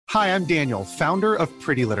Hi, I'm Daniel, founder of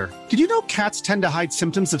Pretty Litter. Did you know cats tend to hide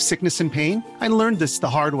symptoms of sickness and pain? I learned this the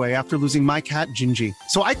hard way after losing my cat, Gingy.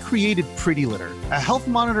 So I created Pretty Litter, a health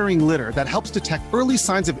monitoring litter that helps detect early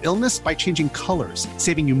signs of illness by changing colors,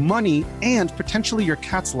 saving you money and potentially your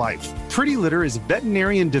cat's life. Pretty Litter is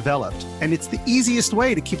veterinarian developed, and it's the easiest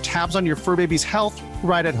way to keep tabs on your fur baby's health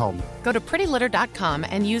right at home. Go to prettylitter.com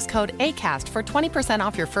and use code ACAST for 20%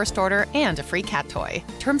 off your first order and a free cat toy.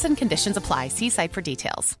 Terms and conditions apply. See site for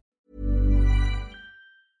details.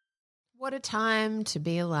 What a time to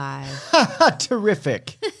be alive.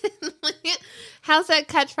 Terrific. How's that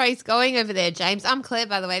catchphrase going over there, James? I'm Claire,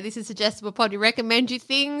 by the way. This is Suggestible Pod. We recommend you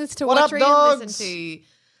things to What watch, up, read, dogs? and listen to.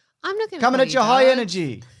 I'm not going to Coming at your high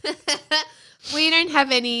energy. We don't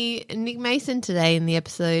have any Nick Mason today in the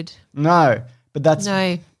episode. No, but that's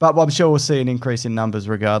No. But I'm sure we'll see an increase in numbers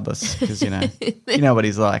regardless because you know what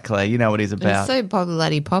he's like, Claire. You know what he's It's about. so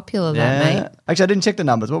bloody popular, that, mate. Actually, I didn't check the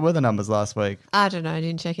numbers. What were the numbers last week? I don't know. I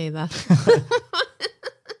didn't check either.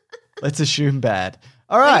 Let's assume bad.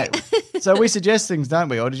 All right. So we suggest things, don't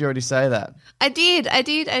we? Or did you already say that? I did.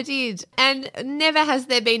 And never has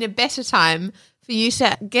there been a better time for you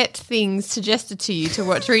to get things suggested to you to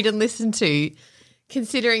watch, read and listen to,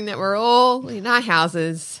 considering that we're all in our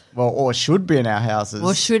houses. Well, or should be in our houses.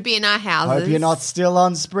 Or should be in our houses. Hope you're not still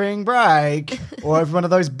on spring break or if one of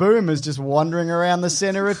those boomers just wandering around the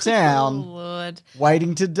centre of Oh, town Lord.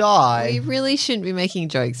 waiting to die. We really shouldn't be making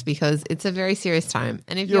jokes because it's a very serious time.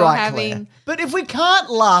 And if You're you're right, having... Claire. But if we can't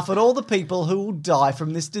laugh at all the people who will die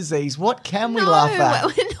from this disease, what can we laugh at?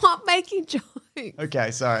 we're not making jokes.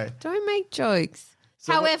 Okay, sorry. Don't make jokes.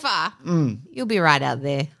 So However, you'll be right out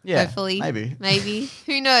there. Yeah, hopefully. maybe.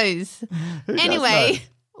 Who knows? Who does Anyway, know?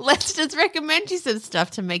 let's just recommend you some stuff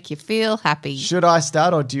to make you feel happy. Should I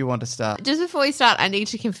start or do you want to start? Just before we start, I need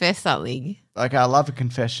to confess something. Okay, I love a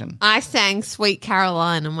confession. I sang Sweet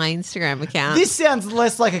Caroline on my Instagram account. This sounds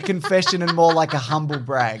less like a confession and more like a humble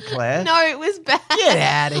brag, Claire. No, it was bad. Get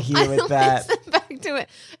out of here with that. Listen back to it.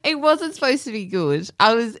 It wasn't supposed to be good.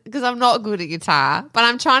 Because I'm not good at guitar, but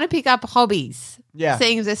I'm trying to pick up hobbies. Yeah.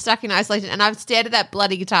 Seeing as they're stuck in isolation. And I've stared at that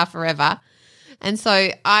bloody guitar forever. And so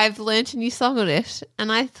I've learnt a new song on it.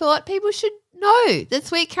 And I thought people should know that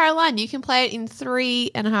Sweet Caroline, you can play it in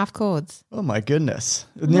 3.5 chords. Oh, my goodness.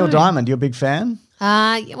 Neil Diamond, you a big fan? Well,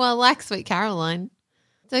 I like Sweet Caroline.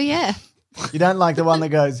 So, yeah. You don't like the one that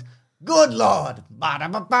goes, good Lord.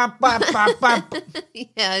 Ba-da-ba-ba-ba-ba-ba.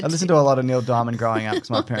 Yeah. I listened to a lot of Neil Diamond growing up because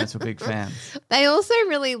my parents were big fans. They also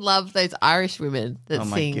really love those Irish women that Oh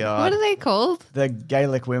my sing. God. What are they called? The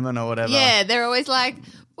Gaelic women or whatever. Yeah, they're always like,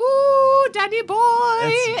 ooh, Danny boy,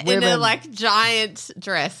 It's in a women. like giant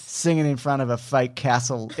dress. Singing in front of a fake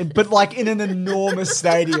castle, but like in an enormous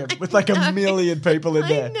stadium with like a million people in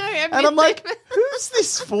there. know, and I'm like, who's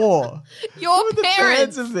this for? Your Who are the parents.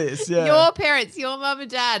 fans of this? Yeah. Your parents, your mum and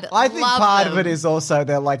dad. I think love part them. of it is also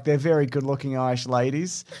they're very good looking Irish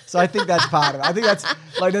ladies. So I think that's part of it. I think that's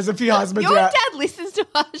like there's a few husbands Your out. dad listens to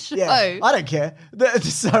our show. Yeah, I don't care.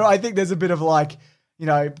 So I think there's a bit of like,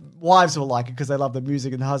 wives will like it because they love the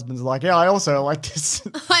music, and husbands are like, yeah, I also like this.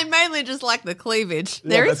 I mainly just like the cleavage. Yeah,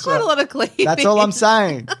 There is that's quite right. a lot of cleavage. That's all I'm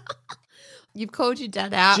saying. You've called your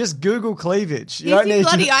dad out. Just Google cleavage. You He's don't in need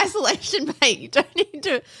bloody to. isolation, mate. You don't need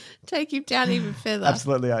to take him down even further.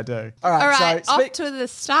 Absolutely, I do. All right, so off to the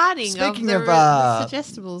starting of speaking the, of, the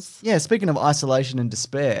suggestibles. yeah, speaking of isolation and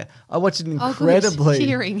despair, I watched an Oh, incredibly good.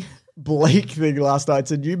 Cheering. bleak thing last night.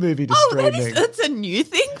 It's a new movie to Oh, streaming. that's a new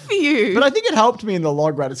thing for you. But I think it helped me in the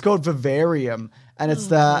long run. It's called Vivarium, and it's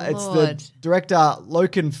the Lord. director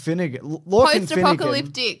Lorcan Finnegan. Lorcan Finnegan.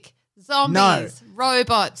 Post-apocalyptic, zombies,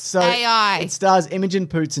 robots, So AI. it stars Imogen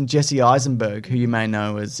Poots and Jesse Eisenberg, who you may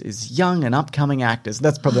know as young and upcoming actors.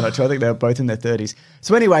 That's probably not true. I think they were both in their 30s.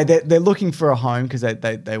 So anyway, they're looking for a home because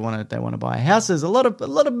they want to buy houses. A lot of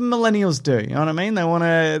millennials do. You know what I mean? They want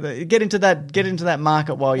to get into that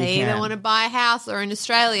market while you They can. either want to buy a house or in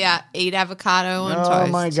Australia, eat avocado on Oh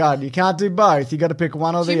toast. my God, you can't do both. You got to pick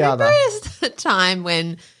one or Do you the remember other. the time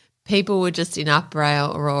when people were just in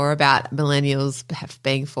uproar about millennials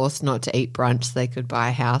being forced not to eat brunch so they could buy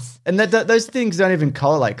a house? And those things don't even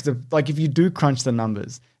correlate because, like, if you do crunch the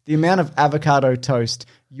numbers, the amount of avocado toast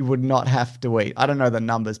you would not have to eat. I don't know the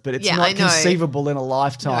numbers, but it's Yeah, I not know. conceivable in a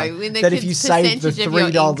lifetime No, in the that if you save the percentage of your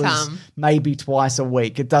 $3 income. maybe twice a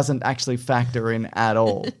week, it doesn't actually factor in at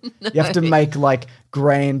all. You have to make like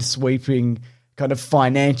grand sweeping kind of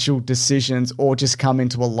financial decisions or just come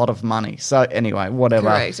into a lot of money. So anyway, whatever.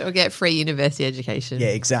 Correct. Or get free university education. Yeah,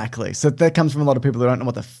 exactly. So that comes from a lot of people who don't know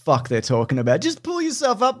what the fuck they're talking about. Just pull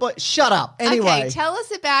yourself up, but shut up. Anyway. Okay, tell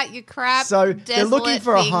us about your crap, So they're looking desolate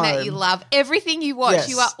for a thing that you home. love. Everything you watch, Yes.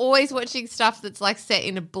 you are always watching stuff that's like set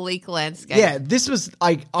in a bleak landscape. Yeah, this was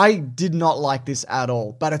I did not like this at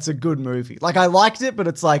all, but it's a good movie. Like I liked it, but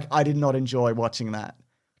it's like I did not enjoy watching that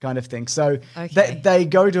kind of thing. So Okay. they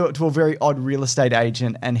go to a very odd real estate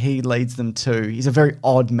agent, and he leads them to. He's a very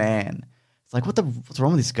odd man. It's like what's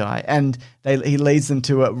wrong with this guy? And he leads them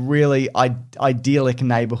to a really idyllic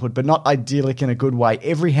neighborhood, but not idyllic in a good way.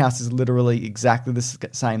 Every house is literally exactly the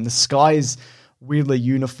same. The sky is weirdly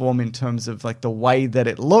uniform in terms of like the way that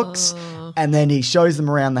it looks. And then he shows them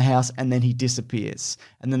around the house, and then he disappears.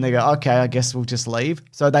 And then they go, okay, I guess we'll just leave.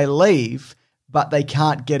 So they leave, but they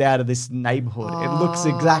can't get out of this neighborhood. It looks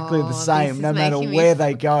exactly the this same is no matter making me where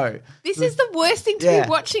they go. This is the worst thing to Yeah. be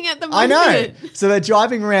watching at the I moment. know. So they're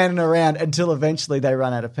driving around and around until eventually they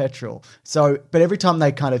run out of petrol. So, but every time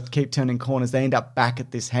they kind of keep turning corners, they end up back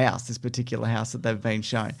at this house, this particular house that they've been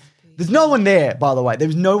shown. There's no one there, by the way.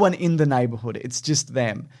 There's no one in the neighborhood. It's just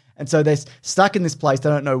them. And so they're stuck in this place. They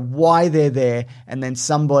don't know why they're there. And then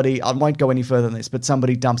somebody, I won't go any further than this, but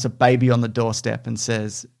somebody dumps a baby on the doorstep and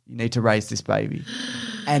says, you need to raise this baby.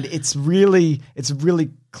 And it's really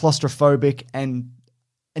claustrophobic and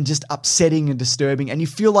just upsetting and disturbing. And you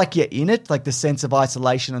feel like you're in it, like the sense of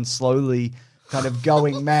isolation and slowly kind of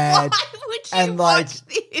going mad. Why would you And like, watch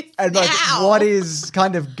this and like now? what is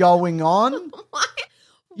kind of going on? Why?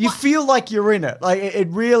 You feel like you're in it. Like it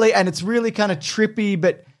really, and it's really kind of trippy,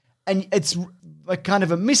 and it's like kind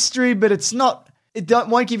of a mystery, but it's not,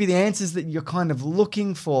 won't give you the answers that you're kind of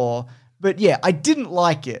looking for. But yeah, I didn't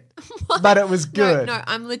like it, but it was good. No,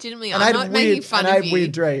 I'm legitimately, And I I'm had not making weird- fun and of I had you.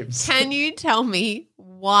 weird dreams. Can you tell me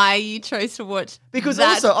why you chose to watch Because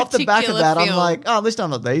that also off the back of particular that, I'm film? like, oh, at least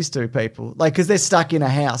I'm not these two people. Like, because they're stuck in a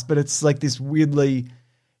house, but it's like this weirdly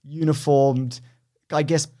uniformed, I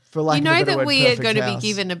guess, for lack you of know a better that word, we are perfect going to be house.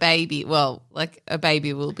 given a baby. Well, like a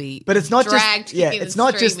baby will be, But it's not dragged, just kicking it's and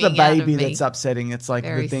not just the screaming out of baby me. that's upsetting. It's like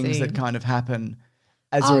Very the things soon. that kind of happen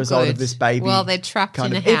as Oh, a result good. of this baby. Well, they're trapped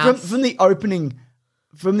kind in of, a house. From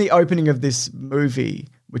the opening of this movie,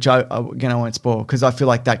 which I won't spoil because I feel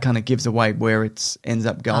like that kind of gives away where it ends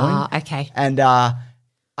up going. Ah, okay. And I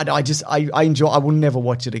enjoy. I will never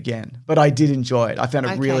watch it again, but I did enjoy it. I found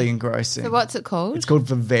it Okay. really engrossing. So what's it called? It's called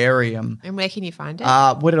Vivarium. And where can you find it?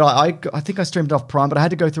 What did I think I streamed it off Prime, but I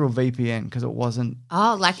had to go through a VPN because it wasn't.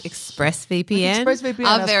 Oh, like ExpressVPN? ExpressVPN,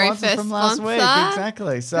 our our very sponsor first from last sponsor. week,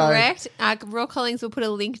 exactly. So, Correct. Raw Collings will put a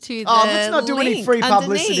link to the oh, let's not do any link free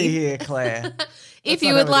publicity underneath. here, Claire. If Let's you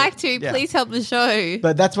not would have like it. to, Yeah. please help the show.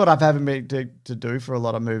 But that's what I've having me to do for a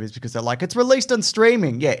lot of movies because they're like, it's released on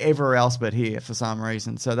streaming. Yeah, everywhere else but here for some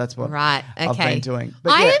reason. So that's what Right. Okay. I've been doing.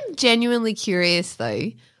 But I yeah, am genuinely curious,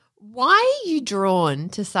 though. Why are you drawn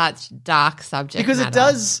to such dark subject because matter? it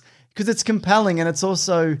does, because it's compelling and it's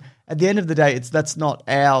also, at the end of the day, that's not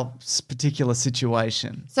our particular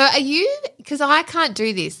situation. So are you, because I can't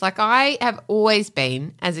do this, like I have always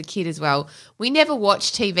been, as a kid as well, we never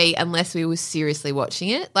watched TV unless we were seriously watching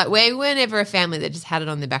it. Like we were never a family that just had it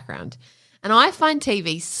on the background. And I find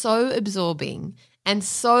TV so absorbing and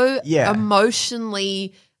so Yeah.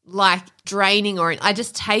 emotionally like draining, or I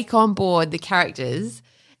just take on board the characters.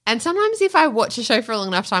 And sometimes if I watch a show for a long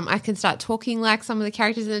enough time, I can start talking like some of the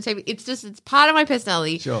characters in the TV. It's part of my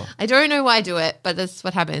personality. Sure. I don't know why I do it, but that's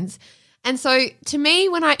what happens. And so to me,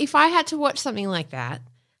 if I had to watch something like that,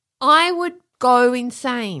 I would go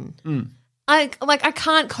insane. I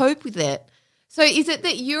can't cope with it. So is it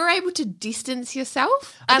that you're able to distance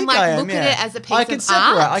yourself I and think I like am, look yeah. at it as a piece I can of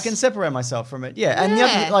separate. art? I can separate myself from it. Yeah, and the Yeah.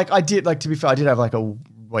 other, like I did, like to be fair, I did have like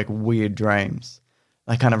weird dreams.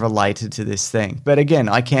 I kind of related to this thing, but again,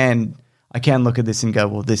 I can look at this and go,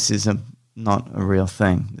 well, this is not a real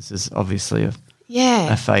thing. This is obviously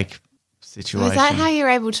a fake situation. So is that how you're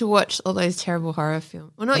able to watch all those terrible horror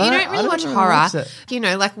films? Well, no, But you I don't really don't watch really horror. watch it. You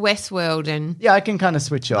know, like Westworld and Yeah, I can kind of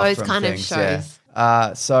switch off Those from kind of things, shows.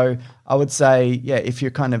 Yeah. So I would say, yeah, if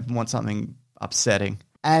you kind of want something upsetting,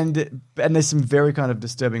 and there's some very kind of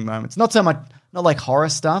disturbing moments. Not so much, not like horror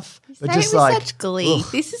stuff, but say just it with like such glee.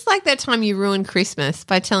 ugh. This is like that time you ruined Christmas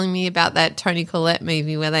by telling me about that Toni Collette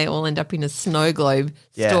movie where they all end up in a snow globe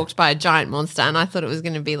Yeah. stalked by a giant monster, and I thought it was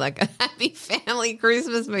going to be like a happy family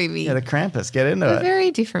Christmas movie. Yeah, the Krampus, get into We're it.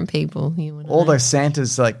 very different people. You and All I. those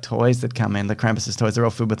Santa's like toys that come in, the Krampus's toys, they're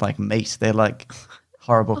all filled with like meat. They're like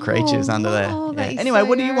horrible creatures under there. no, that Yeah. is Anyway, so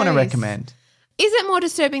what do you want to gross. recommend? Is it more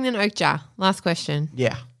disturbing than Oakjar? Last question.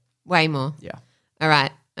 Yeah. Way more. Yeah. All right.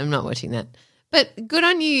 I'm not watching that. But good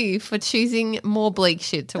on you for choosing more bleak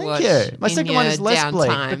shit to watch. Thank you. My in second one your is less bleak,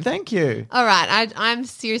 downtime. but thank you. All right, I'm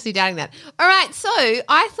seriously doubting that. All right, so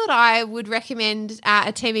I thought I would recommend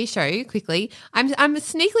a TV show quickly. I'm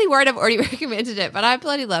sneakily worried I've already recommended it, but I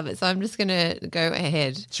bloody love it, so I'm just going to go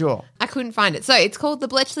ahead. Sure. I couldn't find it. So it's called The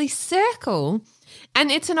Bletchley Circle,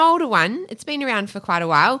 and it's an older one. It's been around for quite a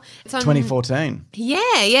while. It's on 2014.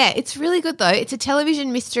 Yeah. It's really good, though. It's a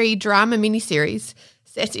television mystery drama miniseries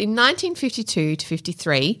set in 1952 to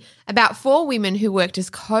 53 about 4 women who worked as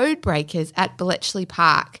code breakers at Bletchley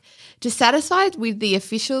Park. Dissatisfied with the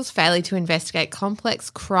officials' failure to investigate complex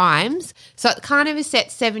crimes, so it kind of is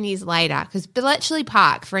set 7 years later, because Bletchley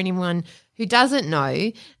Park, for anyone who doesn't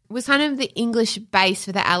know, was kind of the English base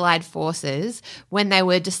for the Allied forces when they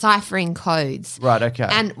were deciphering codes. Right, okay.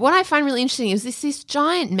 And what I find really interesting is this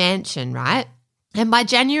giant mansion, right? And by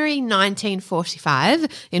January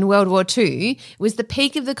 1945, in World War II, was the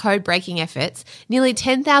peak of the code-breaking efforts. Nearly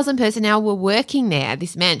 10,000 personnel were working there at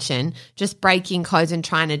this mansion, just breaking codes and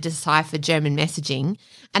trying to decipher German messaging.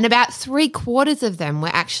 And about 3/4 of them were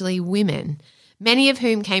actually women, many of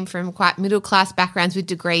whom came from quite middle-class backgrounds with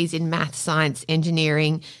degrees in math, science,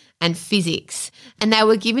 engineering, and physics. And they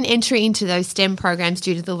were given entry into those STEM programs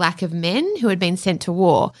due to the lack of men who had been sent to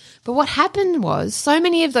war. But what happened was so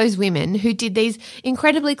many of those women who did these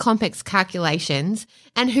incredibly complex calculations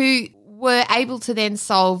and who were able to then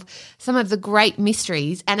solve some of the great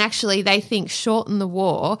mysteries, and actually they think shorten the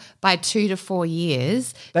war by 2 to 4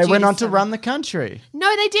 years. They went on to run the country.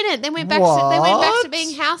 No, they didn't. They went back to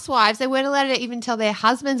being housewives. They weren't allowed to even tell their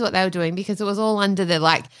husbands what they were doing because it was all under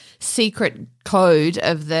the secret code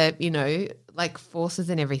of the, forces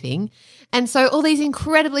and everything. And so all these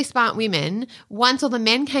incredibly smart women, once all the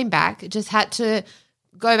men came back, just had to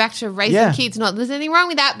go back to raising kids. Not there's anything wrong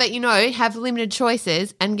with that, but have limited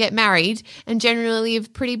choices and get married and generally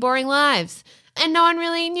live pretty boring lives. And no one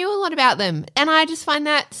really knew a lot about them. And I just find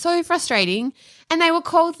that so frustrating. And they were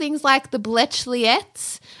called things like the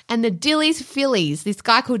Bletchleyettes and the Dillies Fillies, this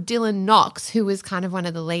guy called Dylan Knox, who was kind of one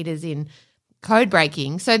of the leaders in code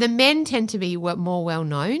breaking. So the men tend to be more well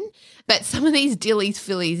known. But some of these Dillies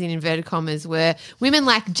Fillies, in inverted commas, were women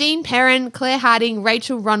like Jean Perrin, Claire Harding,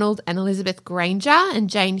 Rachel Ronald, and Elizabeth Granger, and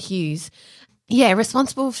Jane Hughes. Yeah,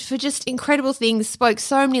 responsible for just incredible things, spoke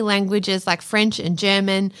so many languages like French and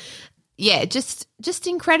German. Yeah, just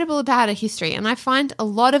incredible about a history. And I find a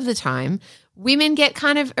lot of the time women get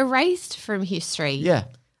kind of erased from history. Yeah.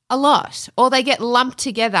 A lot. Or they get lumped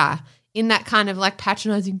together in that kind of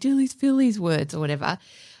patronising Dillies Fillies words or whatever.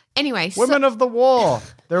 Anyway, women of the war.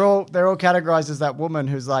 They're all categorized as that woman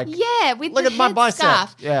who's like, yeah, with look the at my bicep.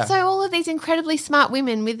 Scarf. Yeah. So all of these incredibly smart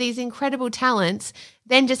women with these incredible talents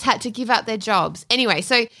then just had to give up their jobs. Anyway,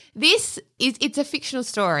 so it's a fictional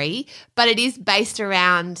story, but it is based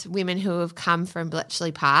around women who have come from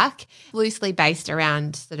Bletchley Park, loosely based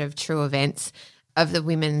around sort of true events of the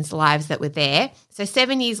women's lives that were there. So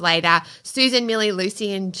 7 years later, Susan, Millie,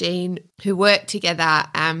 Lucy and Jean, who worked together,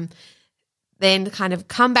 then kind of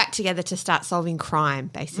come back together to start solving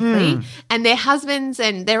crime, basically. And their husbands,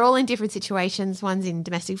 and they're all in different situations. One's in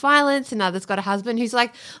domestic violence, another's got a husband who's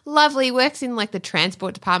lovely, works in the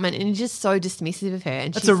transport department, and is just so dismissive of her.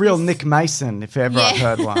 And that's a real Nick Mason, if ever I've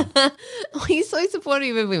heard one. He's so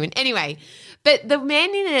supportive of women. Anyway, but the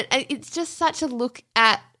men in it, it's just such a look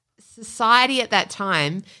at society at that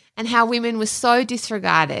time and how women were so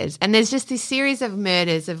disregarded. And there's just this series of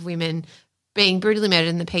murders of women being brutally murdered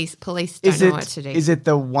and the police don't know what to do. Is it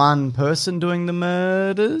the one person doing the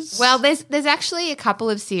murders? Well, there's actually a couple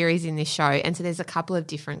of series in this show, and so there's a couple of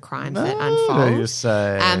different crimes that unfold. You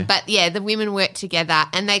say? But yeah, the women work together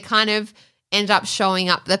and they kind of end up showing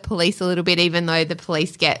up the police a little bit, even though the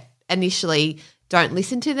police initially don't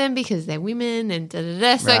listen to them because they're women and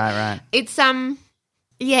da-da-da. So right. It's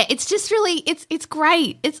yeah, it's just really it's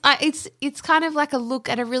great. It's kind of like a look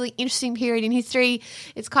at a really interesting period in history.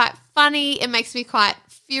 It's quite funny. It makes me quite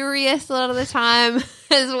furious a lot of the time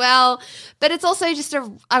as well. But it's also just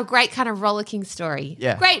a great kind of rollicking story.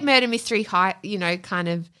 Yeah. Great murder mystery, kind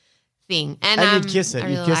of thing. And you'd kiss it. I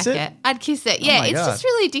really You'd kiss like it? I'd kiss it. Yeah, my it's God. just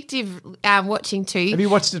really addictive watching too. Have you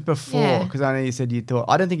watched it before? Yeah. Because I know you said you thought.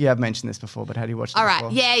 I don't think you have mentioned this before, but had you watched it All before?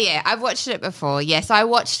 right. Yeah. I've watched it before. Yeah. So I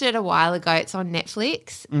watched it a while ago. It's on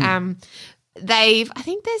Netflix. I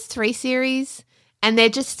think there's 3 series and they're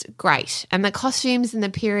just great. And the costumes and the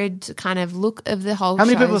period kind of look of the whole show. How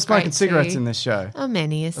many people are is great smoking cigarettes too. in this show? Oh,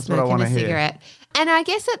 many are what I smoking wanna a hear. cigarette. And I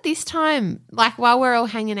guess at this time, while we're all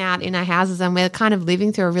hanging out in our houses and we're kind of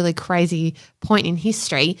living through a really crazy point in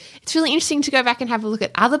history, it's really interesting to go back and have a look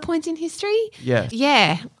at other points in history. Yeah.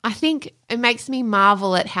 Yeah. I think it makes me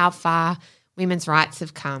marvel at how far women's rights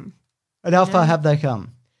have come. And how far have they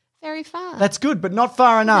come? Very far. That's good, but not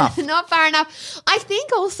far enough. Not far enough. I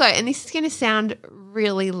think also, and this is going to sound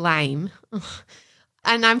really lame,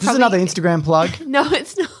 and I'm This is probably another Instagram plug. No,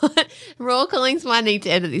 it's not. Raw Collings might need to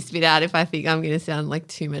edit this bit out if I think I'm going to sound like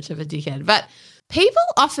too much of a dickhead. But people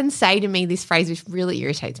often say to me this phrase, which really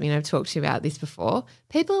irritates me, and I've talked to you about this before.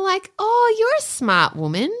 People are like, "Oh, you're a smart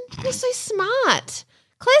woman. You're so smart.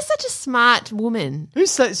 Claire's such a smart woman." Who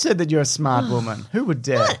said that you're a smart woman? Who would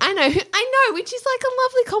dare? What? I know, which is like a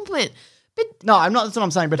lovely compliment. But No, I'm not. That's what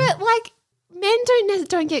I'm saying. But like men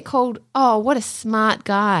don't get called, "Oh, what a smart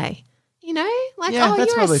guy." You know, like, Yeah, "Oh, that's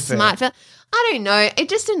you're a probably fair. smart fella." I don't know. It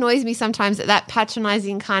just annoys me sometimes that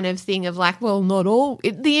patronising kind of thing of like, well, not all.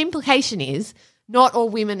 The implication is not all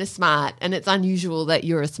women are smart, and it's unusual that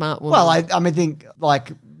you're a smart woman. well, I mean, think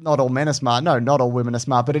like not all men are smart. No, not all women are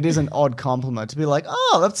smart. But it is an odd compliment to be like,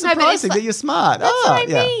 oh, that's No, but it's surprising like- that you're smart. That's oh, what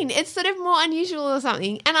I yeah. mean. It's sort of more unusual or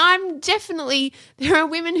something. And I'm definitely, there are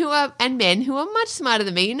women who are, and men who are much smarter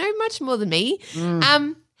than me, you know, much more than me.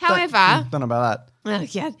 However, Don't know about that. oh,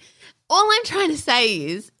 yeah. All I'm trying to say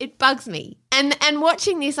is it bugs me. And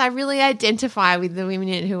watching this, I really identify with the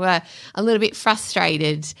women who are a little bit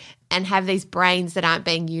frustrated and have these brains that aren't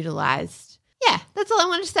being utilised. Yeah, that's all I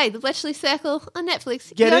wanted to say. The Bletchley Circle on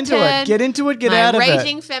Netflix. Get Your into turn. it. Get into it. Get My out of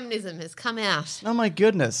raging it. feminism has come out. Oh my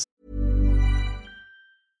goodness.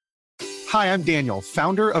 Hi, I'm Daniel,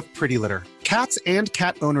 founder of Pretty Litter. Cats and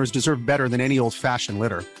cat owners deserve better than any old-fashioned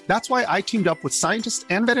litter. That's why I teamed up with scientists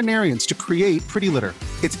and veterinarians to create Pretty Litter.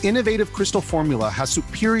 Its innovative crystal formula has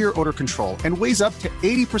superior odor control and weighs up to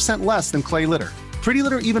 80% less than clay litter. Pretty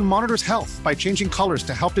Litter even monitors health by changing colors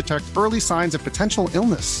to help detect early signs of potential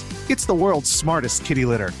illness. It's the world's smartest kitty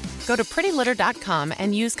litter. Go to prettylitter.com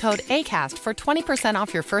and use code ACAST for 20%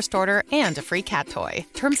 off your first order and a free cat toy.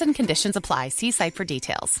 Terms and conditions apply. See site for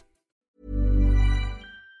details.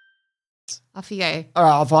 Off you go. All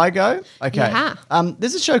right, off I go. Okay. Yeah.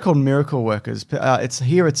 There's a show called Miracle Workers.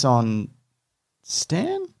 It's on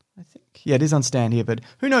Stan, I think. Yeah, it is on Stan here, but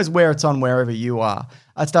who knows where it's on wherever you are.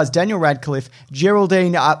 It stars Daniel Radcliffe,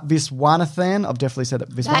 Geraldine Viswanathan. I've definitely said it.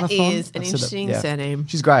 Viswanathan. That is an I've said that, interesting surname.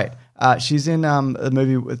 She's great. She's in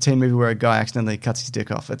a teen movie where a guy accidentally cuts his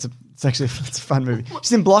dick off. It's a fun movie.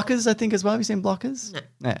 She's in Blockers, I think, as well. Have you seen Blockers?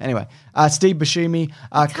 No. Anyway, Steve Buscemi.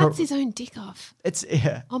 Cuts his own dick off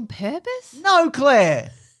Yeah. on purpose? No,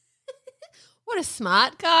 Claire. What a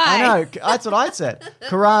smart guy. I know. That's what I said.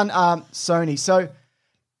 Karan Sony. So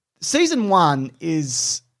season 1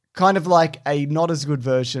 is kind of like a not as good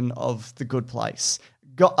version of The Good Place.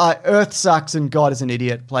 Earth sucks and God is an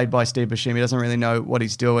idiot, played by Steve Buscemi. Doesn't really know what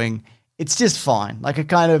he's doing. It's just fine. Like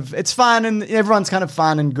it's fun and everyone's kind of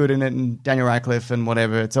fun and good in it, and Daniel Radcliffe and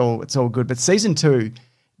whatever. It's all good. But season 2,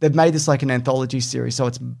 they've made this like an anthology series, so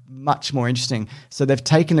it's much more interesting. So they've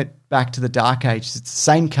taken it back to the Dark Ages. It's the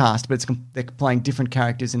same cast, but they're playing different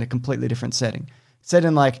characters in a completely different setting. Set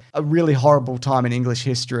in like a really horrible time in English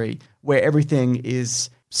history where everything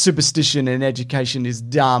is superstition and education is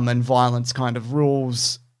dumb and violence kind of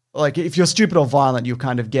rules. Like if you're stupid or violent, you'll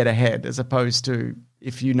kind of get ahead as opposed to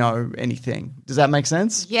if you know anything. Does that make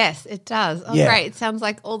sense? Yes, it does. Oh, Yeah. great. It sounds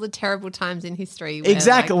like all the terrible times in history. Where,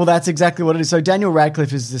 Exactly. like, Well, that's exactly what it is. So Daniel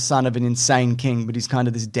Radcliffe is the son of an insane king, but he's kind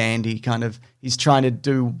of this dandy he's trying to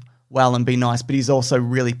do well and be nice, but he's also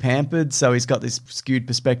really pampered. So he's got this skewed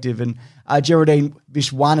perspective. And Geraldine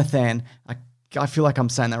Viswanathan, I feel like I'm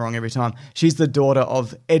saying that wrong every time. She's the daughter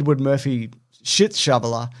of Edward Murphy shit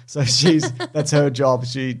shoveler. So that's her job.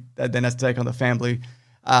 She then has to take on the family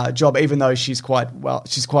job, even though she's quite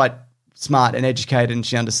smart and educated and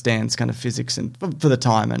she understands kind of physics and for the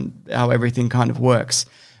time and how everything kind of works.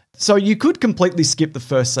 So you could completely skip the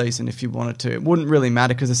first season if you wanted to. It wouldn't really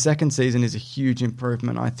matter because the second season is a huge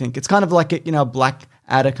improvement, I think. It's kind of like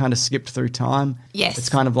Blackadder kind of skipped through time. Yes. It's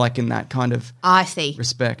kind of like in that kind of I see.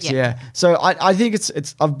 respect. Yeah. Yeah. So I think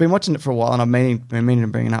it's I've been watching it for a while and I've been meaning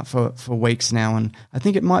to bring it up for weeks now, and I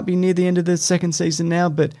think it might be near the end of the second season now,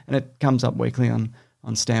 and it comes up weekly on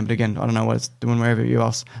Stan, but again, I don't know what it's doing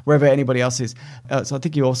wherever anybody else is. So I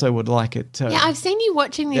think you also would like it too. Yeah, I've seen you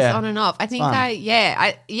watching this Yeah. on and off. I think Fun. I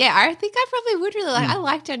think I probably would really like. I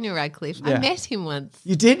like Daniel Radcliffe. Yeah. I met him once.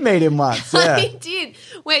 You did meet him once, yeah. I did.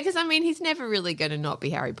 Because I mean, he's never really going to not be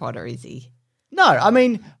Harry Potter, is he? No, I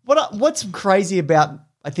mean, what's crazy about,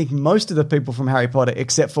 I think, most of the people from Harry Potter,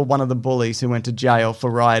 except for one of the bullies who went to jail for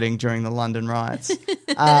rioting during the London riots,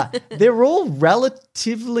 they're all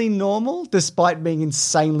relatively normal, despite being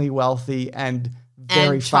insanely wealthy and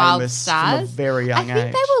very And child famous from stars. a very young age. I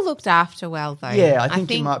think they were looked after well, though. Yeah, I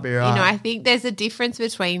think you might be right. You know, I think there's a difference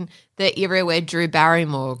between the era where Drew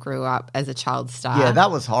Barrymore grew up as a child star. Yeah,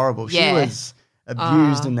 that was horrible. She Yeah. was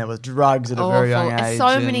abused and there was drugs at a very young age.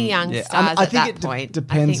 So many and, young stars I at think that it point.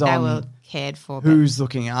 depends I think on they were cared for. But who's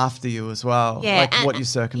looking after you as well, like and- what your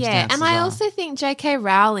circumstances Yeah, and I are. also think J.K.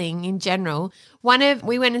 Rowling in general.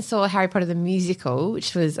 We went and saw Harry Potter the musical,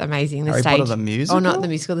 which was amazing. Harry Potter the musical? or not the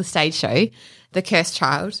musical, the stage show, The Cursed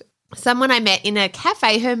Child. Someone I met in a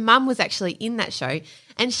cafe, her mum was actually in that show,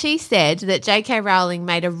 and she said that J.K. Rowling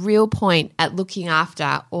made a real point at looking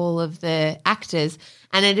after all of the actors,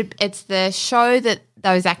 and it's the show that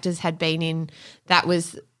those actors had been in that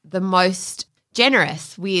was the most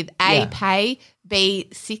generous with pay, B,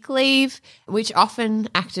 sick leave, which often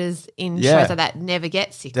actors in shows like that never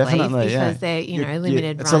get sick leave because they're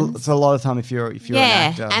limited runs. It's a lot of time if you're an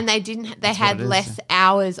actor. And they had less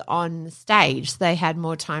hours on stage. So they had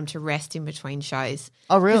more time to rest in between shows.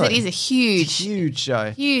 Oh, really? Because it is a huge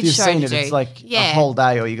show. Huge if you've show seen to it, do. it's like a whole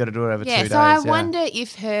day, or you got to do it over 2 days. So I wonder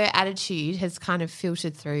if her attitude has kind of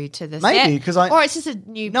filtered through to the set. Maybe because or it's just a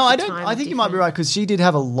new. No, I don't. I think you might be right because she did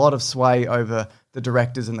have a lot of sway over the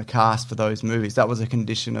directors and the cast for those movies. That was a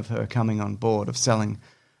condition of her coming on board, of selling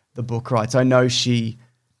the book rights. I know she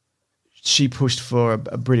pushed for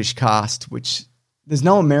a British cast, which there's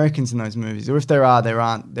no Americans in those movies, or if there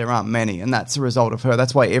aren't many, and that's a result of her.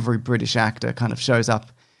 That's why every British actor kind of shows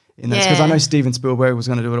up in this. Because I know Steven Spielberg was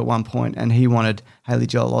going to do it at one point, and he wanted Haley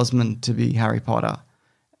Joel Osment to be Harry Potter,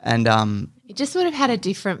 and it just would have had a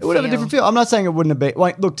different. It would have a different feel. I'm not saying it wouldn't have been.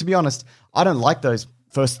 Like, look, to be honest, I don't like those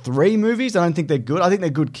first 3 movies. I don't think they're good. I think they're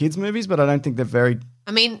good kids movies, but I don't think they're very.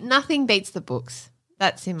 I mean, nothing beats the books.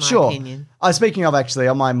 That's in my opinion. Speaking of, actually,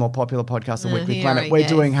 on my more popular podcast, The Weekly Planet, we're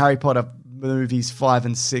doing Harry Potter movies 5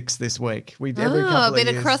 and 6 this week. Every couple a bit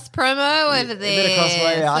of of cross promo over there. A bit of cross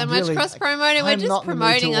promo. So much cross promo. We're just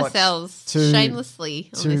promoting ourselves shamelessly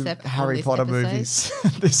on this episode. Harry Potter movies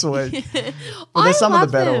this week. But I there's some of the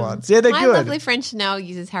better them. ones. Yeah, they're My good. lovely friend Chanel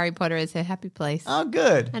uses Harry Potter as her happy place. Oh,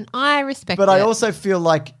 good. And I respect But it. I also feel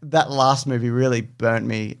like that last movie really burnt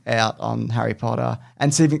me out on Harry Potter.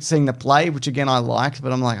 And seeing the play, which again I liked,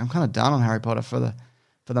 but I'm like, I'm kind of done on Harry Potter for the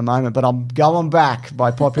moment. But I'm going back by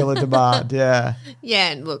popular demand. Yeah.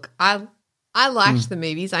 Yeah, and look, I liked the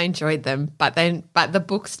movies. I enjoyed them. But the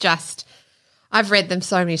books just, I've read them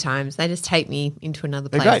so many times. They just take me into another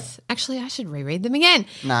place. They're great. Actually, I should reread them again.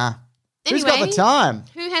 Nah. Anyway, Who's got the time?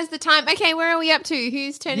 Who has the time? Okay, where are we up to?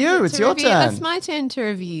 Whose turn is You, it it's to your review? turn. It's my turn to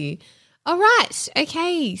review. All right.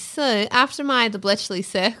 Okay, so after the Bletchley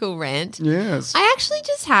Circle rant, Yes. I actually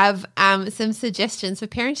just have some suggestions for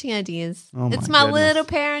parenting ideas. Oh my it's my goodness. little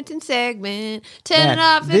parenting segment. Turn Man, it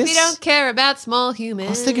off if this- you don't care about small humans.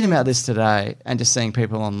 I was thinking about this today and just seeing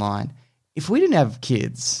people online. If we didn't have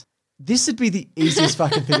kids, this would be the easiest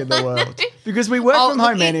fucking thing in the world. Because we work from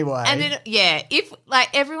home anyway. And if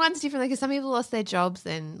everyone's different, because some people lost their jobs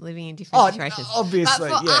and living in different situations. Obviously,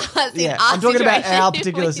 But for yeah. us, in yeah. our I'm talking about situation, our we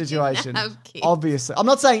particular didn't situation. have kids. Obviously. I'm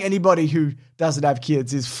not saying anybody who doesn't have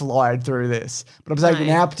kids is flying through this, but I'm saying in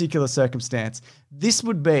No. our particular circumstance,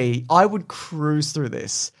 I would cruise through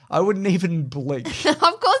this. I wouldn't even blink. Of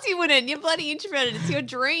course you wouldn't. You're bloody introverted. It's your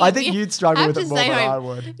dream. I think You you'd struggle have with to it more stay than home. I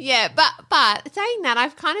would. Yeah, but saying that, I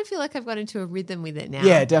kind of feel like I've got into a rhythm with it now.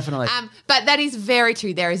 Yeah, definitely. But that is very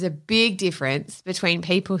true. There is a big difference between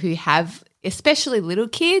people who have, especially little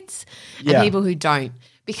kids, and Yeah. people who don't.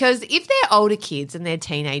 Because if they're older kids and they're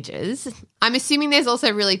teenagers, I'm assuming there's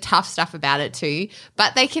also really tough stuff about it too,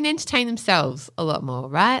 but they can entertain themselves a lot more,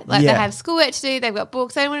 right? Like Yeah. they have schoolwork to do, they've got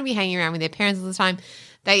books, they don't want to be hanging around with their parents all the time.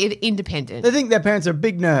 They're independent. They think their parents are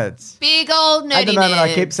big nerds. Big old nerdy At the moment,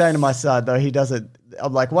 I keep nerds. saying to my son, though, he doesn't.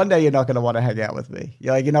 I'm like, one day you're not going to want to hang out with me.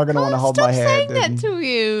 You're not going to want to hold my Stop hand. saying that to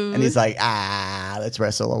you. And he's like, let's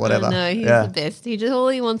wrestle or whatever. No, he's Yeah. the best. He just all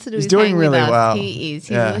he wants to do He's is doing hang really with us. well. He is.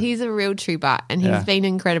 Yeah. He's a real trooper, and Yeah. he's been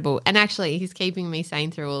incredible. And actually, he's keeping me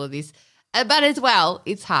sane through all of this. But as well,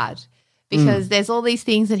 it's hard because there's all these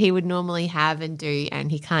things that he would normally have and do, and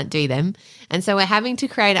he can't do them. And so we're having to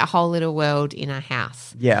create a whole little world in our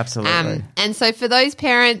house. Yeah, absolutely. And so for those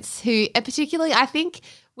parents who, particularly, I think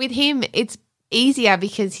with him, it's easier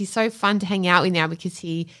because he's so fun to hang out with now because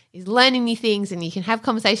he is learning new things and you can have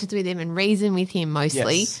conversations with him and reason with him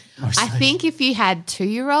mostly. Yes, mostly. I think if you had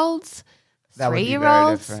 2-year-olds, That would be very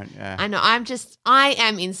 3-year-olds, different, yeah. I know, I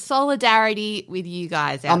am in solidarity with you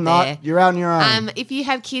guys out I'm there. not. You're on your own. If you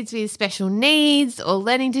have kids with special needs or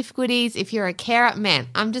learning difficulties, if you're a carer, man,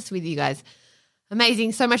 I'm just with you guys.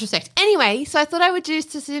 Amazing. So much respect. Anyway, so I thought I would do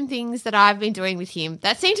some things that I've been doing with him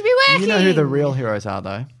that seem to be working. You know who the real heroes are,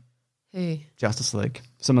 though? Who? Justice League.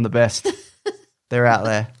 Some of the best. They're out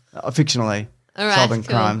there, fictionally. All right, solving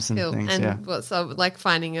cool, crimes and cool. things. And yeah. what, so like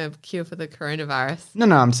finding a cure for the coronavirus.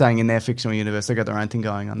 No, I'm saying in their fictional universe, they got their own thing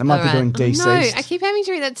going on. They might All be right. doing DC. No, I keep having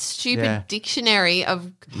to read that stupid Yeah. dictionary of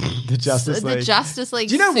the Justice League. the Justice League.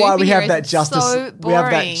 Do you know why we have superheroes. that It's Justice? So we have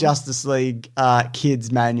that boring. Justice League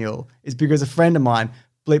kids manual is because a friend of mine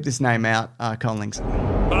bleep this name out, Conlings.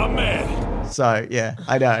 My man. So yeah,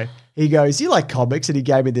 I know. He goes, "You like comics?" And he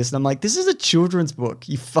gave me this, and I'm like, "This is a children's book,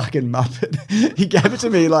 you fucking muppet." He gave it to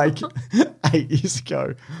me like 8 years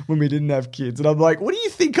ago when we didn't have kids, and I'm like, "What do you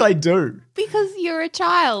think I do?" Because you're a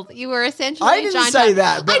child. You were essentially I a didn't giant say child.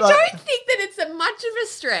 that, but I like- don't think that it's a much of a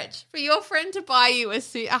stretch for your friend to buy you a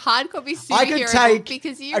hard copy superhero I could take book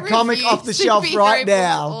because you a comic review off the shelf superhero right books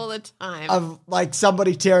now all the time. Of like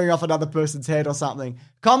somebody tearing off another person's head or something.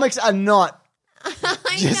 Comics are not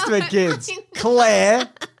I just know, for kids. I know. Claire,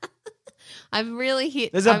 I've really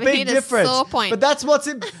hit. there's a I've big hit difference. A sore point. But that's what's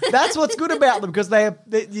good about them because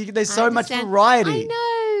there's so much understand. variety I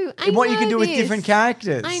know. I in what you know can do with this. different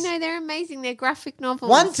characters. I know they're amazing. They're graphic novels.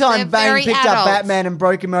 One time, They're very Bane picked adult. up Batman and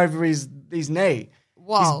broke him over his knee.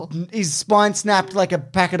 Whoa. His spine snapped like a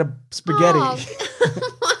packet of spaghetti. Oh,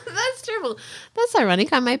 that's terrible. That's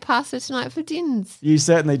ironic. I made pasta tonight for dins. You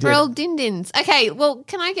certainly did. For old din-dins. Okay, well,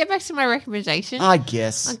 can I get back to my recommendation? I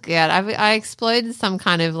guess. Oh, God, I exploded some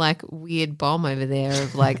kind of, like, weird bomb over there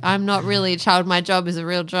of, like, I'm not really a child. My job is a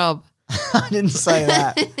real job. I didn't say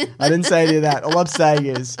that. I didn't say any of that. All I'm saying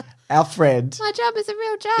is our friend My job is a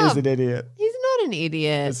real job. is an idiot. He's not an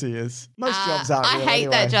idiot. Yes, he is. Most jobs aren't I real hate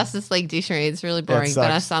anyway. that Justice League dictionary. It's really boring, but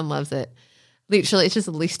sucks. our son loves it. Literally, it's just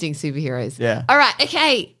listing superheroes. Yeah. All right.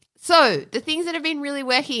 Okay. So the things that have been really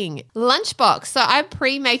working. Lunchbox. So I'm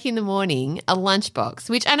pre-making in the morning a lunchbox,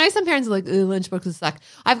 which I know some parents are like, oh, lunchboxes suck.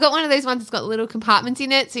 I've got one of those ones that's got little compartments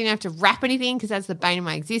in it, so you don't have to wrap anything because that's the bane of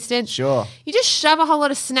my existence. Sure. You just shove a whole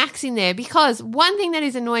lot of snacks in there because one thing that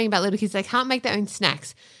is annoying about little kids, they can't make their own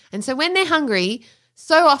snacks. And so when they're hungry,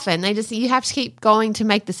 so often you have to keep going to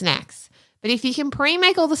make the snacks. But if you can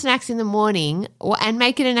pre-make all the snacks in the morning and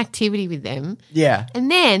make it an activity with them, Yeah. and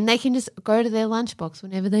then they can just go to their lunchbox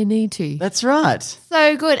whenever they need to. That's right.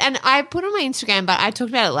 So good. And I put on my Instagram, but I talked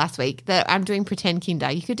about it last week, that I'm doing pretend kinder.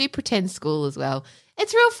 You could do pretend school as well.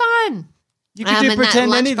 It's real fun. You can do and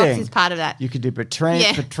pretend that lunchbox anything. is part of that. You could do pretend.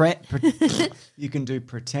 Yeah. You can do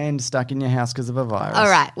pretend stuck in your house because of a virus. All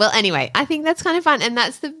right. Well, anyway, I think that's kind of fun. And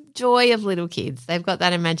that's the joy of little kids. They've got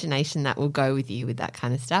that imagination that will go with you with that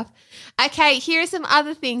kind of stuff. Okay, here are some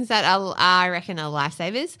other things that I reckon are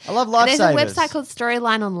lifesavers. I love There's a lifesavers. website called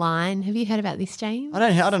Storyline Online. Have you heard about this, James?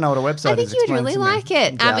 I don't know what a website is. I think you would Explain really to me. like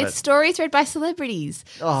it. Doubt It's stories read by celebrities.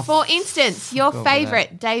 Oh, For instance, your over that.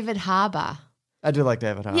 favorite, David Harbour. I do like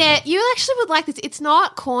David Harbour. Yeah, you actually would like this. It's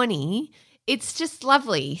not corny. It's just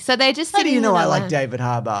lovely. So they're just How do sitting you know in I the like land. David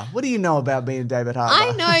Harbour? What do you know about being David Harbour?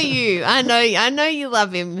 I know you. I know you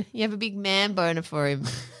love him. You have a big man boner for him.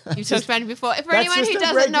 You've talked about him before. For That's anyone just who a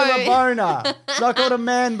doesn't regular know, boner. It's not called a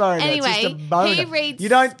man boner. Anyway, it's just a boner. he reads- You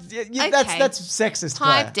don't. Okay. That's sexist.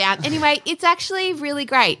 pipe Claire. down. Anyway, it's actually really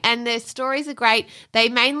great, and the stories are great. They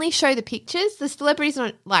mainly show the pictures. The celebrities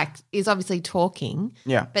is obviously talking,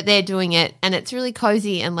 Yeah. but they're doing it, and it's really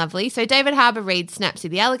cozy and lovely. So David Harbour reads Snapsy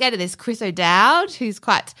the Alligator. There's Chris O'Dowd, who's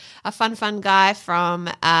quite a fun guy from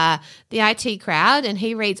the IT crowd, and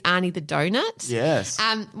he reads Arnie the Donut. Yes.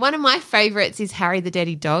 One of my favourites is Harry the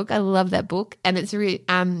Dirty Dog. I love that book, and it's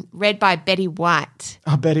read by Betty White,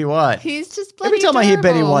 Oh, Betty White. who's just bloody Every time I hear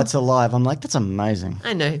Betty adorable. White's alive, I'm like, that's amazing.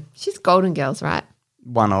 I know. She's Golden Girls, right?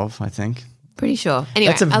 One of, I think. Pretty sure.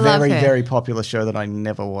 Anyway, That's a I love very, her. very popular show that I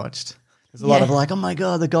never watched. There's a lot Yeah. of like, oh my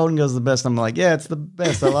God, the Golden Girls are the best. I'm like, yeah, it's the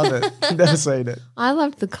best. I love it. Never seen it. I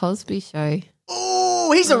loved The Cosby Show.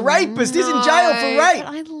 Oh, he's a rapist. He's in jail for No, rape.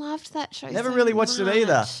 but I loved that show. Never so really watched it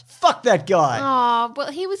either. much. Fuck that guy. Oh,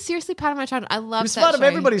 well, he was seriously part of my childhood. I loved He was that part of show.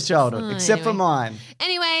 everybody's childhood, Oh, except for anyway. mine.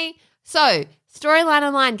 Anyway, so Storyline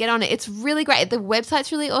Online, get on it. It's really great. The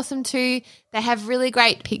website's really awesome too. They have really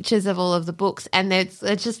great pictures of all of the books, and there's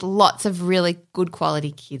just lots of really good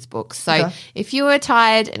quality kids' books. So Okay. if you are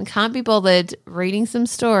tired and can't be bothered reading some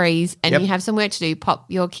stories and Yep. you have some work to do, pop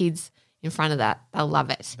your kids in front of that. They'll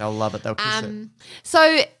love it. They'll love it. They'll kiss it.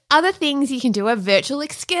 So other things you can do are virtual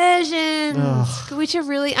excursions, which are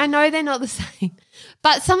really, I know they're not the same,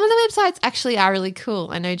 but some of the websites actually are really cool.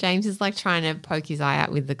 I know James is like trying to poke his eye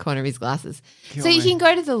out with the corner of his glasses. So you can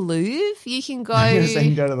go to the Louvre, you can go, You're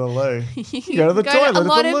saying go to the loo. you go to the can toilet a at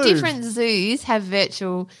lot the of Louvre. different zoos have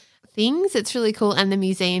virtual things. It's really cool, and the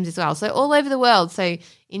museums as well. So all over the world. So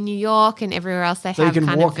in New York and everywhere else they So have you can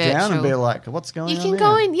kind walk of virtual. down and be like, what's going You on can there?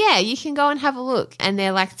 go in, yeah, you can go and have a look. And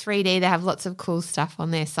they're like 3D. They have lots of cool stuff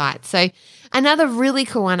on their site. So another really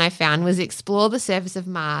cool one I found was explore the surface of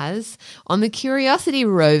Mars on the Curiosity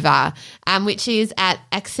rover, which is at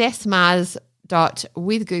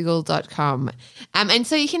accessmars.withgoogle.com. And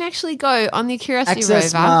so you can actually go on the Curiosity rover.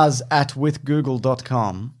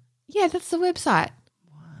 accessmars@withgoogle.com. Yeah, that's the website.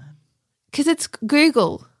 Because it's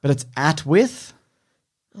Google. But it's at with?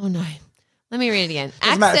 Oh, no. Let me read it again.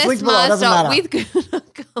 Doesn't matter. It's linked below. It doesn't matter.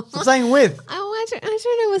 Accessmars.withgoogle.com. I'm saying with. Oh, I don't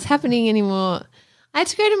know what's happening anymore. I had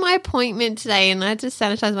to go to my appointment today and I had to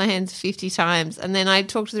sanitize my hands 50 times. And then I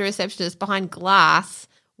talked to the receptionist behind glass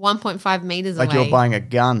 1.5 meters away. Like you're buying a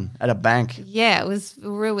gun at a bank. Yeah, it was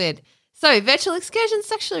real weird. So virtual excursions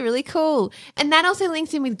is actually really cool. And that also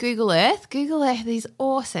links in with Google Earth. Google Earth is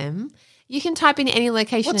awesome. You can type in any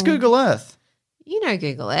location. What's Google Earth? You know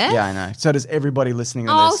Google Earth. Yeah, I know. So does everybody listening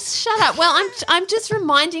to Oh, this. shut up. Well, I'm just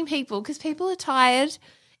reminding people because people are tired.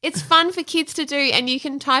 It's fun for kids to do and you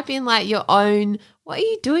can type in like your own. What are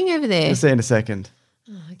you doing over there? We'll see in a second.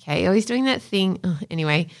 Okay. Oh, he's doing that thing. Oh,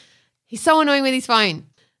 anyway, he's so annoying with his phone.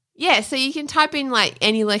 Yeah, so you can type in like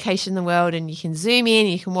any location in the world and you can zoom in,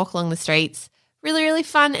 you can walk along the streets. Really, really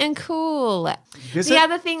fun and cool. The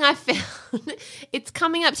other thing I found, it's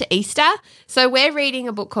coming up to Easter. So we're reading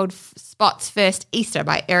a book called Spot's First Easter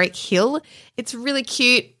by Eric Hill. It's really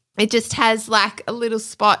cute. It just has like a little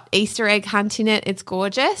Spot Easter egg hunt in it. It's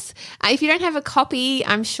gorgeous. If you don't have a copy,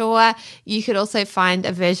 I'm sure you could also find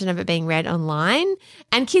a version of it being read online.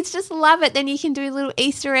 And kids just love it. Then you can do little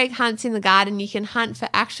Easter egg hunts in the garden. You can hunt for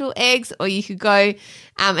actual eggs or you could go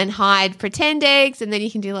and hide pretend eggs. And then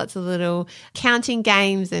you can do lots of little counting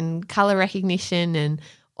games and colour recognition and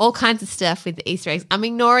all kinds of stuff with the Easter eggs. I'm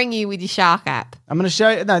ignoring you with your shark app. I'm going to show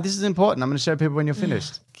you. No, this is important. I'm going to show people when you're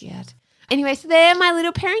finished. God. Anyway, so they're my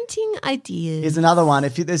little parenting ideas. Here's another one.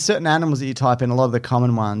 There's certain animals that you type in, a lot of the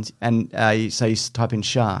common ones, and you type in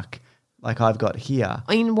shark, like I've got here.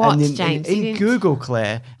 In what, and then James? In Google,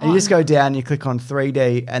 Claire, and you just go down, you click on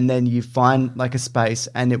 3D, and then you find like a space,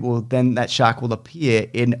 and then that shark will appear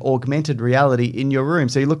in augmented reality in your room.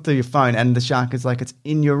 So you look through your phone, and the shark is like it's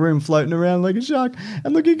in your room, floating around like a shark.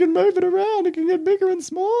 And look, you can move it around. It can get bigger and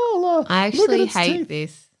smaller. I Look at actually its hate teeth.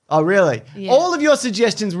 this. Oh, really? Yeah. All of your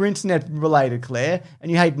suggestions were internet related, Claire,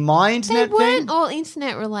 and you hate my They internet weren't thing? all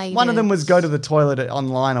internet related. One of them was go to the toilet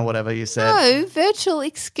online or whatever you said. No, virtual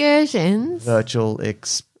excursions. Virtual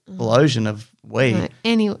explosion of weed. No,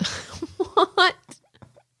 anyway, what?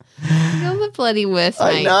 You're the bloody worst,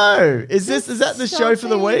 I mate. know. Is that the show for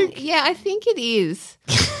the week? Yeah, I think it is.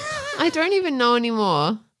 I don't even know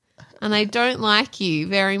anymore. And I don't like you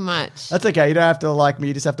very much. That's okay. You don't have to like me.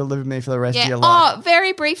 You just have to live with me for the rest of your life. Oh,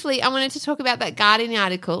 very briefly, I wanted to talk about that Guardian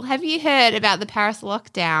article. Have you heard about the Paris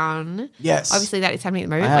lockdown? Yes. Obviously, that is happening at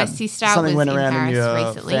the moment. I My have. sister Something was went in around Paris in your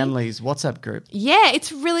recently. family's WhatsApp group. Yeah,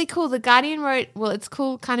 it's really cool. The Guardian wrote, well, it's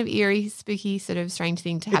cool, kind of eerie, spooky, sort of strange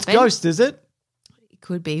thing to It's happen. Ghost, is it? It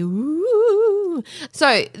could be. Ooh.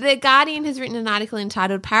 So, The Guardian has written an article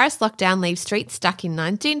entitled Paris Lockdown Leaves Streets Stuck in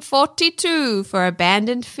 1942 for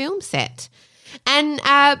Abandoned Film Set. And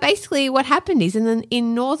basically what happened is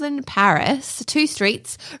in northern Paris, two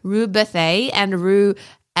streets, Rue Berthet and Rue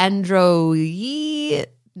Androuillet,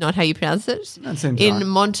 not how you pronounce it, That seems in right.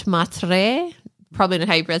 Montmartre, probably not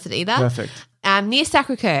how you pronounce it either. Perfect. Near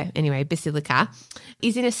Sacré-Cœur, anyway, Basilica,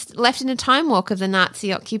 is left in a time walk of the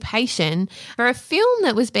Nazi occupation for a film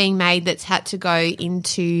that was being made that's had to go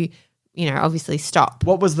into, obviously stop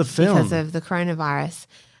What was the film? because of the coronavirus.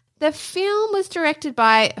 The film was directed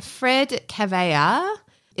by Fred Cavea.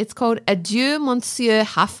 It's called Adieu, Monsieur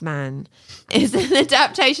Hoffman. It's an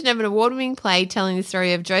adaptation of an award-winning play telling the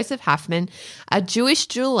story of Joseph Hoffman, a Jewish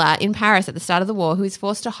jeweler in Paris at the start of the war who is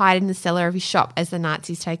forced to hide in the cellar of his shop as the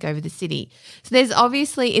Nazis take over the city. So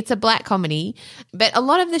it's a black comedy, but a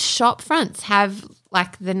lot of the shop fronts have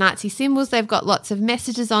like the Nazi symbols. They've got lots of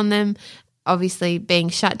messages on them, obviously being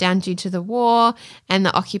shut down due to the war and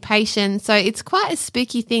the occupation. So it's quite a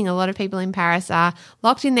spooky thing. A lot of people in Paris are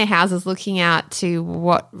locked in their houses looking out to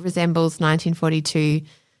what resembles 1942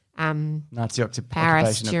 Nazi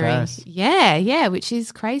Paris occupation of during. Paris. Yeah, which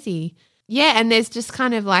is crazy. Yeah, and there's just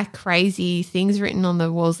kind of like crazy things written on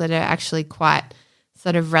the walls that are actually quite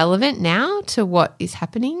sort of relevant now to what is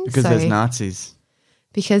happening. Because there's Nazis.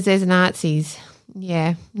 Because there's Nazis.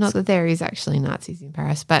 Yeah, not that there is actually Nazis in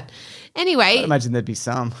Paris, but anyway. I imagine there'd be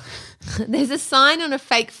some. There's a sign on a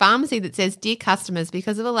fake pharmacy that says, "Dear customers,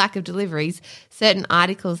 because of a lack of deliveries, certain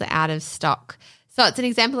articles are out of stock." So it's an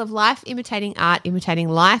example of life imitating art, imitating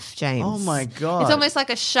life, James. Oh, my God. It's almost like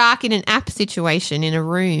a shark in an app situation in a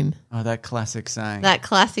room. Oh, that classic saying. That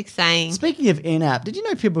classic saying. Speaking of in-app, did you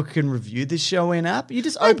know people can review this show in-app? You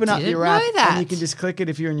just open up didn't your app know that. and you can just click it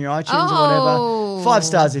if you're in your iTunes or Oh. whatever. 5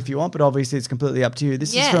 stars if you want, but obviously it's completely up to you.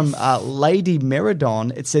 This Yes. is from Lady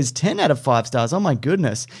Meridon. It says 10 out of 5 stars. Oh my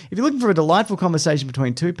goodness. If you're looking for a delightful conversation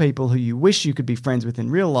between two people who you wish you could be friends with in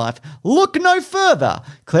real life, look no further.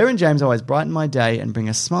 Claire and James always brighten my day and bring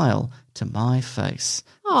a smile to my face.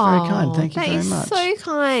 Very kind. Thank you that very is much. so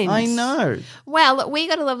kind. I know. Well, we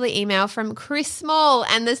got a lovely email from Chris Small,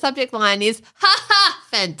 and the subject line is, ha ha,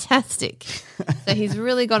 fantastic. So he's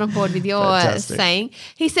really got on board with your Fantastic. saying.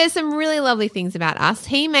 He says some really lovely things about us.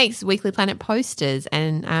 He makes Weekly Planet posters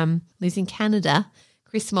and lives in Canada.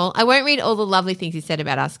 Chris Small. I won't read all the lovely things he said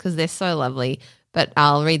about us because they're so lovely, but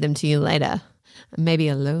I'll read them to you later. Maybe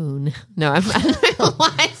alone. No, I don't know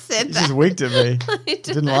why I said You that. just winked at me. I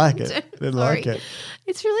Didn't like it. don't. Didn't Sorry. like it.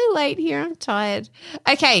 It's really late here. I'm tired.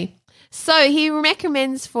 Okay. So he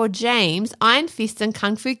recommends for James Iron Fist and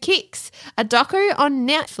Kung Fu Kicks, a doco on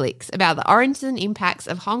Netflix about the origins and impacts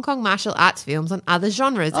of Hong Kong martial arts films on other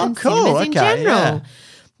genres and cool. cinemas in Okay, general. yeah.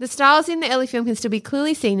 The styles in the early film can still be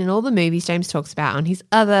clearly seen in all the movies James talks about on his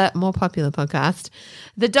other, more popular podcast.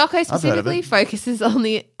 The doco specifically it. focuses on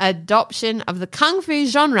the adoption of the Kung Fu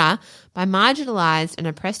genre by marginalised and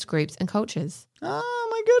oppressed groups and cultures. Oh,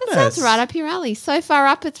 my goodness. Sounds right up your alley. So far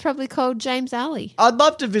up, it's probably called James Alley. I'd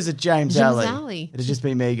love to visit James Alley. Alley. It'd just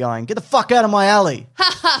be me going, get the fuck out of my alley.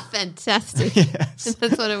 Ha! Fantastic. Yes.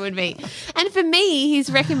 That's what it would be. And for me, he's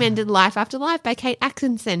recommended Life After Life by Kate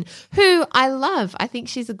Atkinson, who I love. I think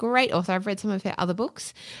she's a great author. I've read some of her other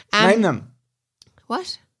books. Name them.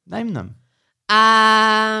 What? Name them.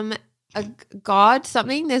 A God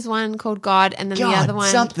something. There's one called God, and then the other one.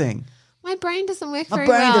 something. My brain doesn't work My very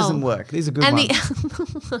brain well. doesn't work. These are good And ones.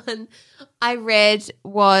 the other one I read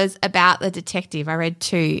was about the detective. I read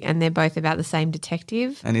 2, and they're both about the same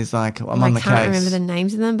detective. And he's like, I'm And on I the can't case. remember the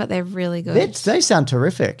names of them, but they're really good. They sound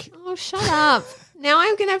terrific. Oh, shut up. Now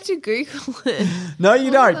I'm going to have to Google it. No, you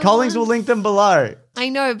All don't. the Collings will ones. link them below. I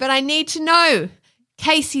know, but I need to know.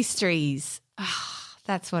 Case histories. Ah,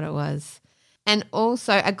 that's what it was. And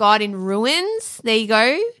also A God in Ruins. There you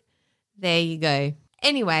go. There you go.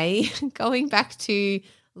 Anyway, going back to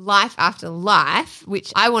Life After Life,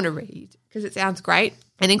 which I want to read because it sounds great.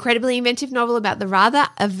 An incredibly inventive novel about the rather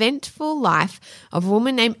eventful life of a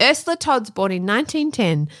woman named Ursula Todds, born in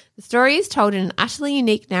 1910. The story is told in an utterly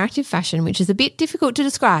unique narrative fashion, which is a bit difficult to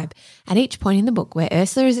describe. At each point in the book where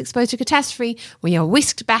Ursula is exposed to catastrophe, we are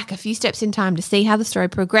whisked back a few steps in time to see how the story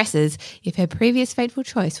progresses if her previous fateful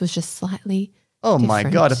choice was just slightly Oh, my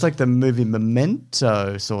different. God. It's like the movie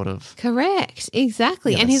Memento, sort of. Correct,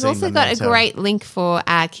 exactly. Never And he's seen also got a Memento. great link for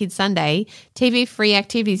Kids Sunday, TV-free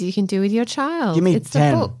activities you can do with your child. Give me it's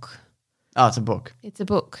 10. a book. Oh, it's a book. It's a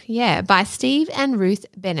book, yeah, by Steve and Ruth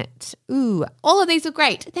Bennett. Ooh, all of these are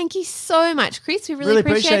great. Thank you so much, Chris. We really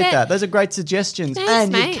appreciate it. that. Those are great suggestions. Thanks,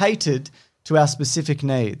 and mate. you've catered to our specific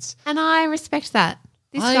needs. And I respect that.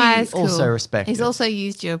 This I guy is cool. also respect He's it. also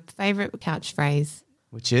used your favourite couch phrase.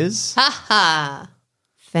 Which is? Ha ha.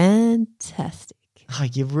 Fantastic. Oh,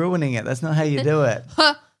 you're ruining it. That's not how you do it.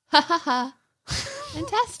 Ha ha ha ha.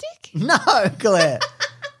 Fantastic? No, Claire.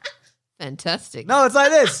 Fantastic. No, it's like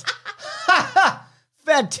this.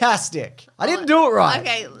 Fantastic. I didn't do it right.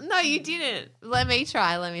 Okay, no, you didn't. Let me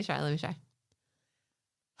try.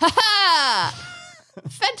 Ha ha!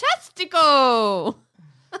 Fantastico!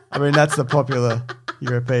 I mean, that's the popular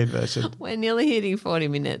European version. We're nearly hitting 40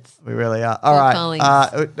 minutes. We really are. All Phil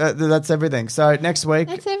right. Collins. That's everything. So next week,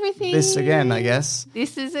 That's everything. this again, I guess.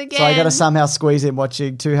 This is again. So I got to somehow squeeze in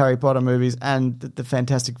watching 2 Harry Potter movies and the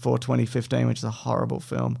Fantastic Four 2015, which is a horrible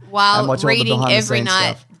film. and While watch all the reading behind-the-scenes every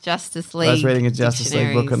night stuff. Justice League. I was reading a Justice League book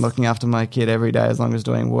and dictionaries. looking after my kid every day as long as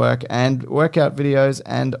doing work and workout videos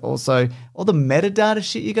and also all the metadata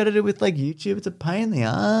shit you got to do with like YouTube. It's a pain in the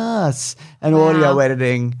ass. And Wow. audio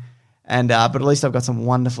editing. And but at least I've got some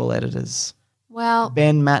wonderful editors. Well,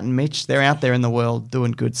 Ben, Matt, and Mitch, they're out there in the world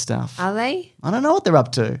doing good stuff. are they? I don't know what they're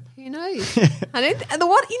up to. Who knows? I don't.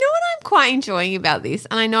 What you know what I'm quite enjoying about this,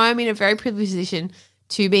 and I know I'm in a very privileged position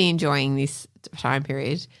to be enjoying this time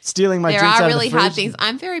period. Stealing my There drinks are out really of the fridge. hard things.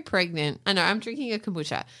 I'm very pregnant. I know I'm drinking a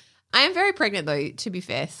kombucha. I am very pregnant though, to be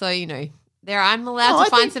fair. So you know, I'm allowed No, to I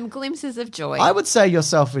find think- some glimpses of joy. I would say you're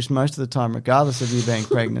selfish most of the time, regardless of you being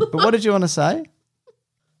pregnant. But what did you want to say?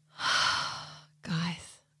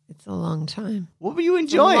 Guys, It's a long time. What were you It's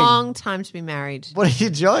a enjoying? long time to be married. What are you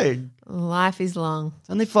enjoying? Life is long. It's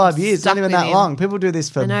only 5 years. It's Stuck not even with that him. long. People do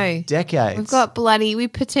this for I know. decades. We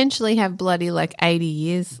potentially have bloody like 80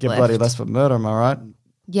 years Get left. bloody less for murder, am I right?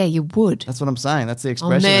 Yeah, you would. That's what I'm saying. That's the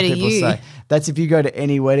expression that murder people you. say. That's if you go to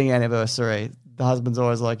any wedding anniversary, the husband's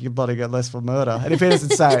always like, you bloody get less for murder. And if he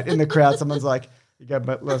doesn't say it in the crowd, someone's like, you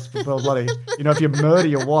get less for bloody. You know, if you murder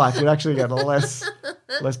your wife, you'd actually get less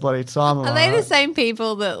bloody time. Are they the same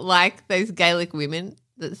people that like those Gaelic women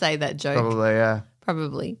that say that joke? Probably, yeah.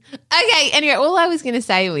 Probably. Okay, anyway, all I was going to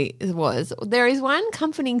say was there is one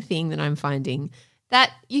comforting thing that I'm finding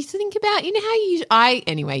that you think about, you know how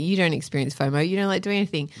you don't experience FOMO, you don't like doing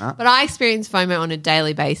anything, but I experience FOMO on a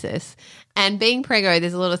daily basis. And being preggo,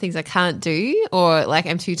 there's a lot of things I can't do or like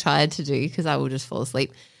I'm too tired to do because I will just fall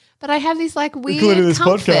asleep. But I have this like Including weird this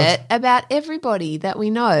comfort podcast. about everybody that we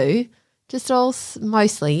know, just all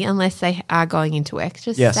mostly, unless they are going into work,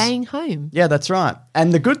 just Yes. staying home. Yeah, that's right.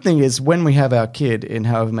 And the good thing is when we have our kid in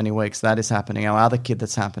however many weeks that is happening, our other kid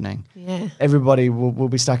that's happening, Yeah, everybody will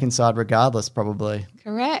be stuck inside regardless probably.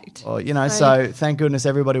 correct. Or, you know, so thank goodness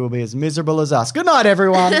everybody will be as miserable as us. Good night,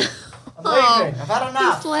 everyone. I'm leaving. I've had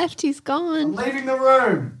enough. He's left. He's gone. I'm leaving the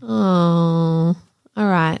room. Oh, all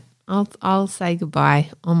right. I'll say goodbye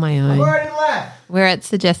on my I've own. already left. We're at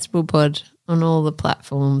Suggestible Pod on all the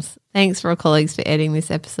platforms. Thanks for our colleagues for editing this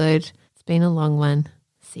episode. It's been a long one.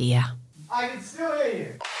 See ya. I can still hear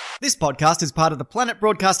you. This podcast is part of the Planet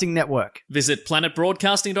Broadcasting Network. Visit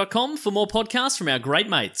planetbroadcasting.com for more podcasts from our great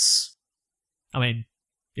mates. I mean,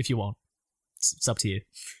 if you want. It's up to you.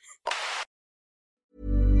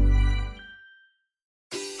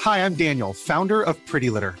 Hi, I'm Daniel, founder of Pretty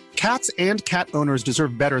Litter. Cats and cat owners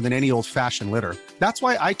deserve better than any old-fashioned litter. That's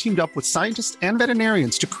why I teamed up with scientists and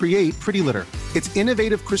veterinarians to create Pretty Litter. Its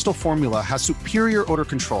innovative crystal formula has superior odor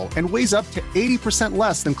control and weighs up to 80%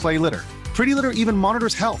 less than clay litter. Pretty Litter even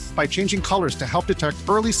monitors health by changing colors to help detect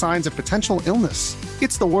early signs of potential illness.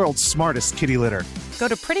 It's the world's smartest kitty litter. Go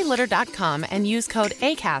to prettylitter.com and use code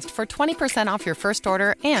ACAST for 20% off your first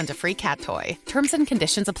order and a free cat toy. Terms and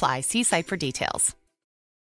conditions apply. See site for details.